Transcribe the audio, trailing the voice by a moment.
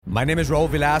My name is Raul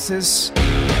Villacis,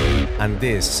 and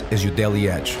this is your Daily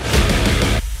Edge.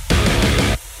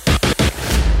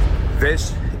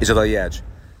 This is your Daily Edge.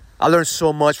 I learned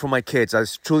so much from my kids. I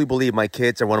truly believe my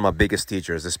kids are one of my biggest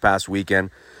teachers. This past weekend,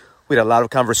 we had a lot of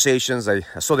conversations. I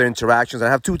saw their interactions. I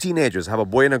have two teenagers. I have a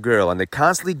boy and a girl, and they're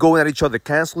constantly going at each other,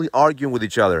 constantly arguing with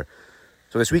each other.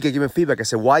 So this week I gave them feedback. I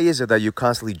said, why is it that you're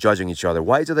constantly judging each other?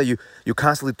 Why is it that you're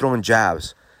constantly throwing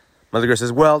jabs? My little girl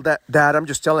says, well, Dad, I'm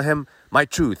just telling him my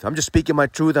truth. I'm just speaking my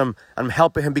truth. I'm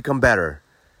helping him become better.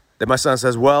 Then my son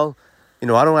says, well, I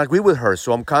don't agree with her,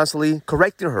 so I'm constantly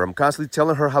correcting her. I'm constantly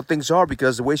telling her how things are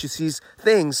because the way she sees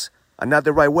things are not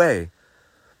the right way.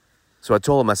 So I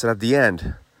told him, I said, at the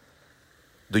end,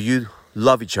 do you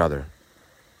love each other?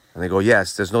 And they go,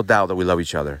 yes, there's no doubt that we love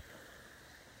each other.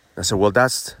 I said, well,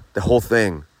 that's the whole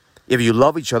thing. If you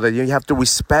love each other, you have to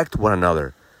respect one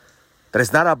another. That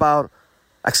it's not about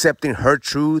accepting her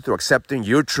truth or accepting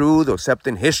your truth or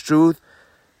accepting his truth.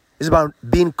 It's about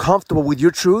being comfortable with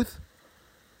your truth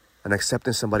and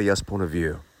accepting somebody else's point of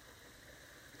view.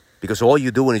 Because all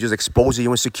you're doing is just exposing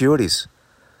your insecurities.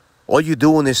 All you're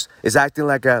doing is acting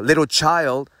like a little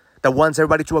child that wants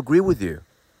everybody to agree with you.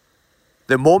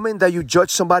 The moment that you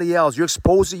judge somebody else, you're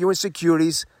exposing your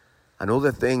insecurities and all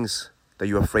the things that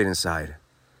you're afraid inside.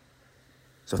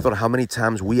 So I thought how many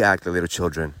times we act like little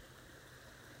children.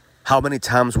 How many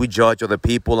times we judge other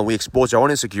people and we expose our own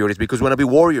insecurities because we want to be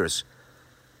warriors.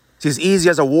 See, it's easy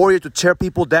as a warrior to tear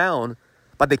people down,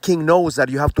 but the king knows that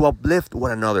you have to uplift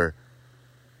one another.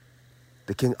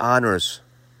 The king honors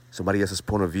somebody else's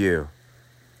point of view.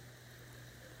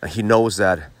 And he knows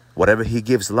that whatever he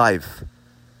gives life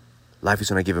is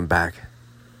going to give him back.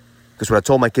 Because what I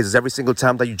told my kids is every single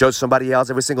time that you judge somebody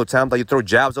else, every single time that you throw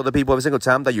jabs at other people, every single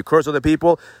time that you curse other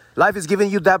people, life is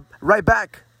giving you that right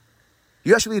back.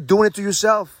 You're actually doing it to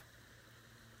yourself.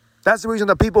 That's the reason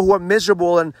that people who are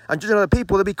miserable and judging other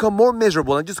people, they become more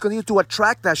miserable and just continue to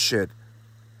attract that shit.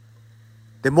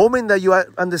 The moment that you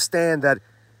understand that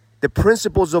the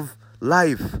principles of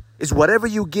life is whatever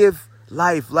you give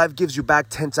life gives you back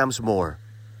 10 times more.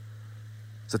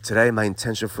 So today my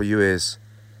intention for you is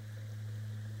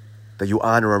that you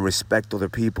honor and respect other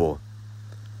people.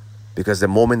 Because the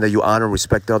moment that you honor and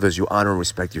respect others, you honor and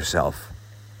respect yourself.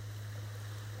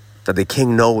 That the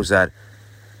king knows that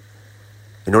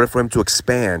in order for him to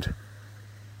expand,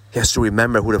 he has to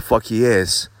remember who the fuck he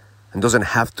is and doesn't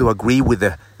have to agree with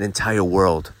the entire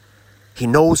world. He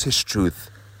knows his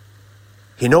truth.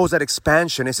 He knows that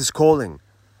expansion is his calling.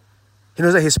 He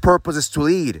knows that his purpose is to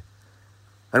lead.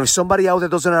 And if somebody out there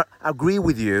doesn't agree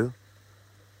with you,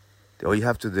 all you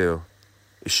have to do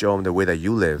is show them the way that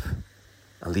you live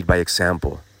and lead by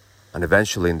example. And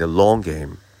eventually in the long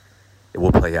game, it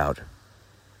will play out.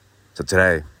 So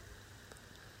today,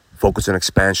 focus on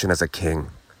expansion as a king.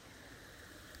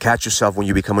 Catch yourself when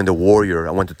you're becoming the warrior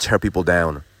and want to tear people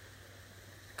down.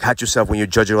 Catch yourself when you're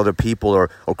judging other people or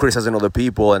criticizing other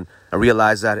people and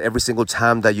realize that every single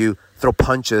time that you throw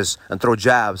punches and throw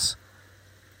jabs,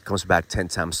 it comes back 10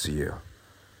 times to you.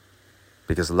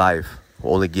 Because life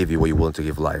will only give you what you're willing to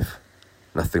give life.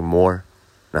 Nothing more,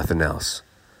 nothing else.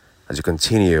 As you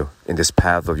continue in this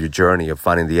path of your journey of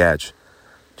finding the edge,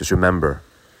 just remember,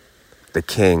 the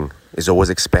king is always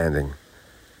expanding.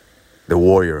 The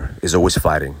warrior is always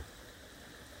fighting.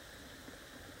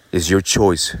 It's your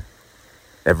choice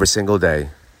every single day.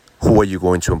 Who are you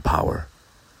going to empower?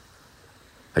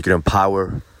 Are you going to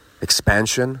empower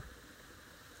expansion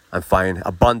and find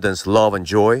abundance, love, and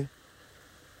joy?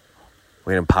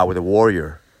 We're going to empower the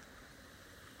warrior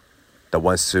that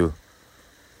wants to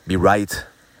be right,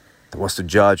 that wants to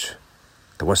judge,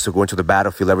 that wants to go into the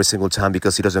battlefield every single time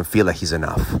because he doesn't feel like he's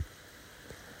enough.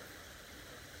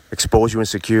 Expose your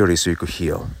insecurities so you could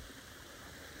heal.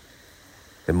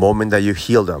 The moment that you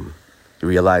heal them, you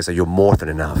realize that you're more than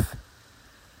enough.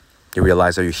 You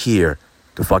realize that you're here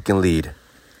to fucking lead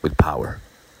with power.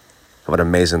 Have an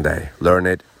amazing day. Learn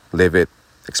it, live it,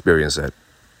 experience it.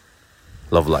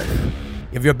 Love life.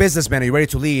 If you're a businessman and you're ready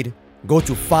to lead, go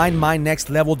to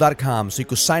findmynextlevel.com so you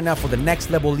can sign up for the Next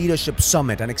Level Leadership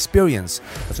Summit, an experience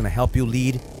that's going to help you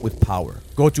lead with power.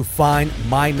 Go to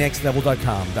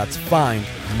findmynextlevel.com. That's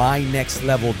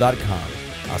findmynextlevel.com.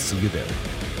 I'll see you there.